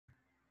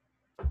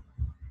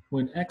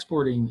When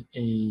exporting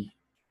a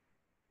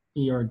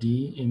ERD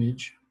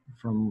image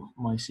from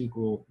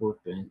MySQL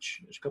Workbench,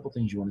 there's a couple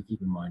things you want to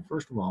keep in mind.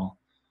 First of all,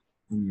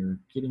 when you're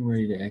getting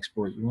ready to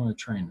export, you want to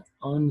try and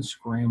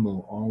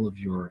unscramble all of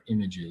your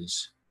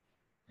images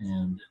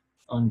and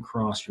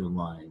uncross your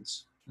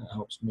lines. That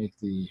helps make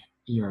the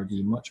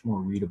ERD much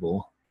more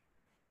readable.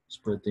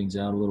 Spread things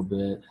out a little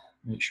bit.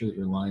 Make sure that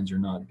your lines are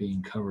not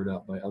being covered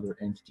up by other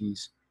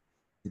entities.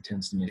 It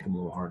tends to make them a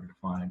little harder to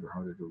find or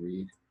harder to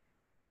read.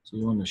 So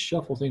you want to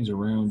shuffle things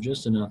around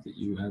just enough that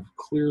you have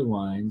clear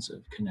lines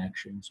of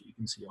connection so you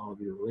can see all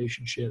of your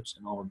relationships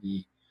and all of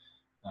the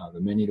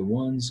many to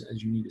ones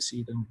as you need to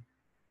see them.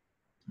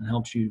 It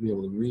helps you to be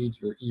able to read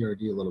your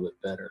ERD a little bit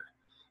better.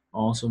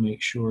 Also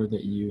make sure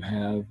that you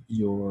have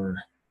your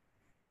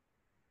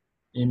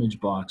image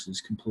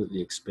boxes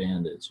completely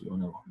expanded. So you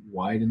want to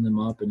widen them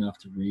up enough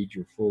to read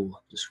your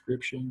full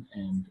description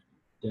and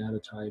data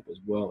type, as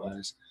well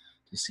as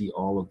to see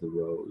all of the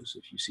rows.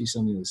 If you see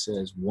something that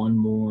says one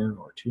more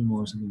or two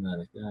more, something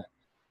like that,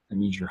 that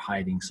means you're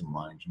hiding some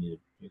lines. You need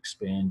to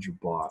expand your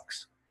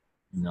box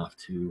enough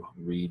to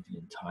read the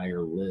entire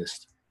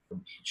list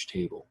from each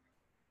table.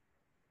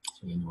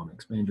 So again, you want to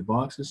expand your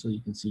boxes so you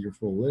can see your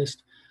full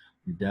list,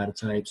 your data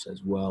types,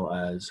 as well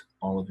as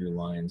all of your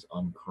lines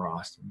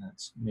uncrossed, and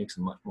that makes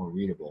them much more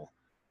readable.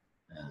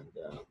 And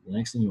the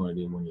next thing you want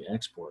to do when you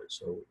export,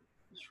 so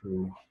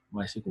through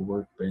MySQL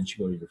Workbench,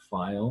 you go to your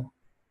File,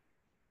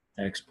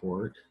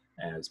 Export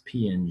as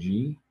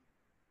PNG,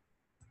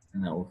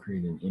 and that will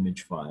create an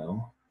image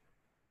file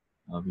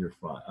of your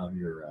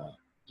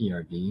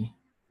ERD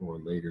for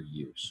later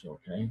use.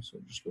 Okay, so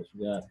just go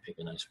through that, pick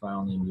a nice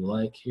file name you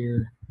like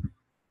here,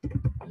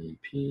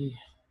 AP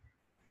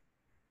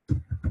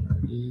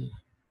ERD,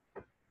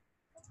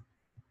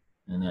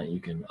 and that you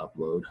can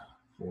upload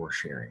for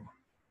sharing.